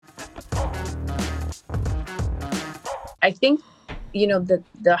I think,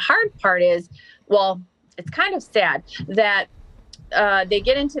 the hard part is, well, it's kind of sad that they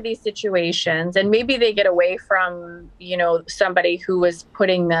get into these situations and maybe they get away from, somebody who was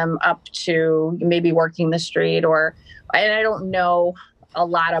putting them up to maybe working the street and I don't know a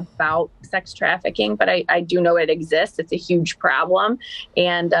lot about sex trafficking, but I do know it exists. It's a huge problem.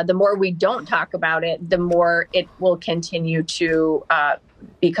 And the more we don't talk about it, the more it will continue to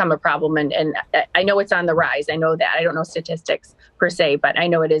become a problem. And I know it's on the rise. I know that. I don't know statistics per se, but I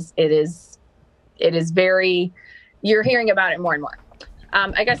know it is very, you're hearing about it more and more.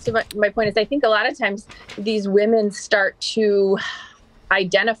 I guess my point is, I think a lot of times these women start to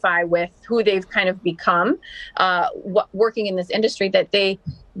identify with who they've kind of become working in this industry, that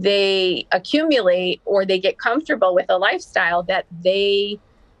they accumulate or they get comfortable with a lifestyle that they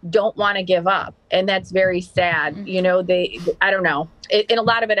don't want to give up. And that's very sad. I don't know. And a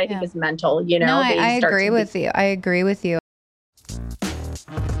lot of it, I think, is mental. No, I agree with you. I agree with you.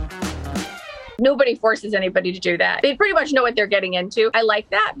 Nobody forces anybody to do that. They pretty much know what they're getting into. I like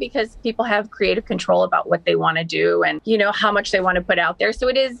that because people have creative control about what they want to do and, how much they want to put out there. So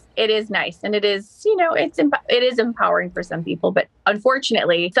it is nice. And it is, it is empowering for some people. But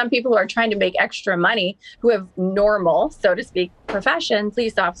unfortunately, some people who are trying to make extra money, who have normal, so to speak, professions,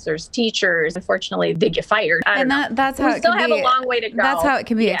 police officers, teachers, unfortunately, they get fired. That's how it can be. We still have a long way to go. That's how it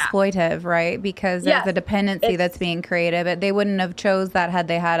can be exploitive, right? Because there's a dependency that's being created. But they wouldn't have chose that had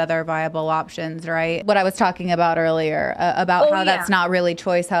they had other viable options, right? What I was talking about earlier, about how that's not really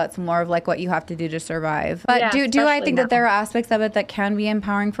choice, how it's more of like what you have to do to survive. But do I think that there are aspects of it that can be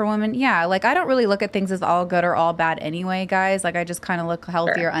empowering for women? Yeah. Like, I don't really look at things as all good or all bad anyway, guys. Like, I just kind of look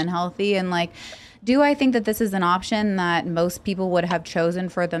healthy or unhealthy. And like, do I think that this is an option that most people would have chosen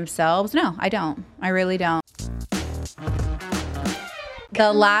for themselves? No, I don't. I really don't.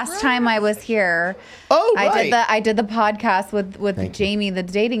 The last time I was here, I did the podcast with Jamie, the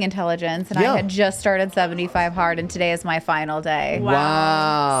dating intelligence, and I had just started 75 hard, and today is my final day.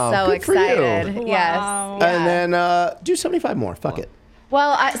 Wow. So good excited. For you. Yes. Wow. And then do 75 more. Fuck it.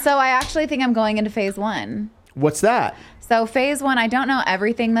 Well, I actually think I'm going into phase 1. What's that? So phase 1, I don't know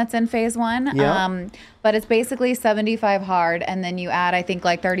everything that's in phase 1, but it's basically 75 hard, and then you add, I think,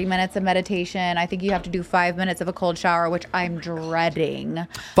 like 30 minutes of meditation. I think you have to do 5 minutes of a cold shower, which I'm dreading.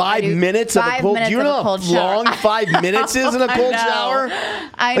 5 minutes of a cold shower? Do you know how long 5 minutes is in a cold shower?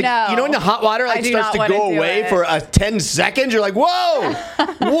 I know. You know when the hot water starts to go away for 10 seconds? You're like, whoa!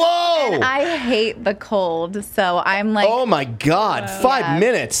 Whoa! And I hate the cold, so I'm like... Oh, my God. 5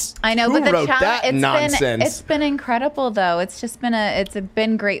 minutes. I know, Who but wrote that nonsense? It's been incredible, though. It's just been it's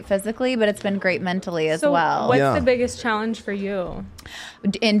been great physically, but it's been great mentally as well. What's the biggest challenge for you?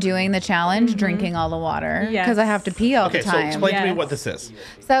 In doing the challenge, drinking all the water. Because I have to pee all the time. Okay, so explain to me what this is.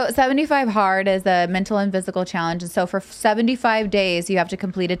 So 75 hard is a mental and physical challenge. And so for 75 days, you have to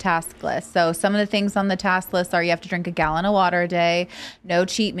complete a task list. So some of the things on the task list are you have to drink a gallon of water a day, no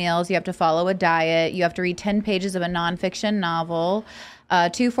cheat meals, you have to follow a diet, you have to read 10 pages of a nonfiction novel,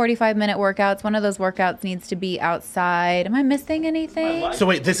 2 45-minute workouts. One of those workouts needs to be outside. Am I missing anything? So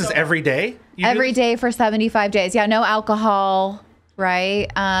wait, this is every day? Every day for 75 days. Yeah, no alcohol, right?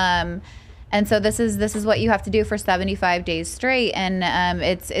 And so this is what you have to do for 75 days straight. And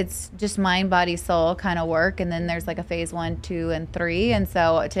it's just mind, body, soul kind of work. And then there's like a phase 1, 2, and 3. And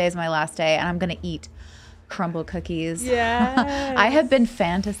so today's my last day, and I'm going to eat crumble cookies. Yeah. I have been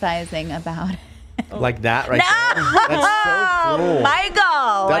fantasizing about it. Like that right there? That's so cool.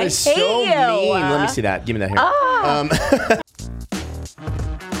 Michael, That is so mean. Let me see that. Give me that here.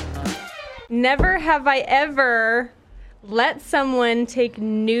 Never have I ever let someone take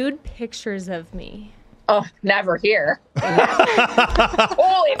nude pictures of me. Oh, never here. Hold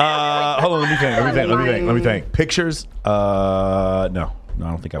on, let me think. Pictures? No, I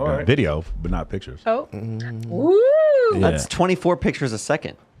don't think I've done video, but not pictures. Oh. Woo! Yeah. That's 24 pictures a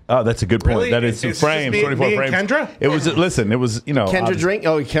second. Oh, that's a good point. Really? That is It's frames, just me 24 and frames. Kendra? It was, listen, it was, Kendra drink?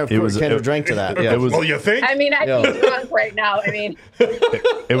 Oh, Kendra drank to that. Yeah. It was, Well, you think? I mean, I'd be drunk right now. I mean,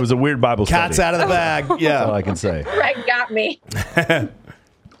 it was a weird Bible study. Cat's out of the bag. That's all Yeah. I can say. Greg got me.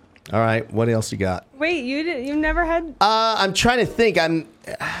 All right. What else you got? Wait, you never had... I'm trying to think. I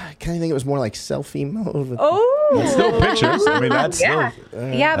kind of think it was more like selfie mode. It's still pictures. I mean, that's still...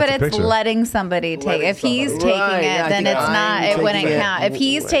 Yeah, but it's picture. letting somebody take. If he's taking it, then it's not. It wouldn't count. If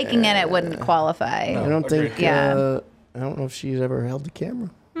he's taking it, it wouldn't qualify. I don't think. Yeah. I don't know if she's ever held the camera.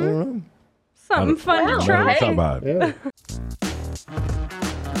 I don't know. Something fun to try. Talk about it.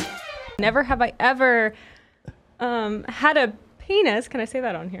 Never have I ever had a penis. Can I say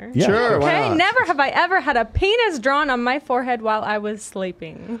that on here? Yeah. Sure. Why Okay. not? Never have I ever had a penis drawn on my forehead while I was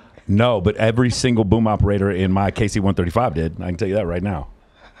sleeping. No, but every single boom operator in my KC-135 did. I can tell you that right now.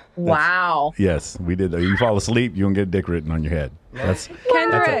 Wow. Yes, we did. You fall asleep, you don't get a dick written on your head.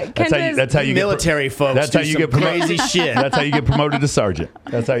 Kendra, that's how you military folks. That's do how you some get promoted. crazy shit. That's how you get promoted to sergeant.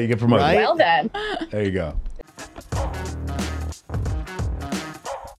 That's how you get promoted. Right? Well then. There you go.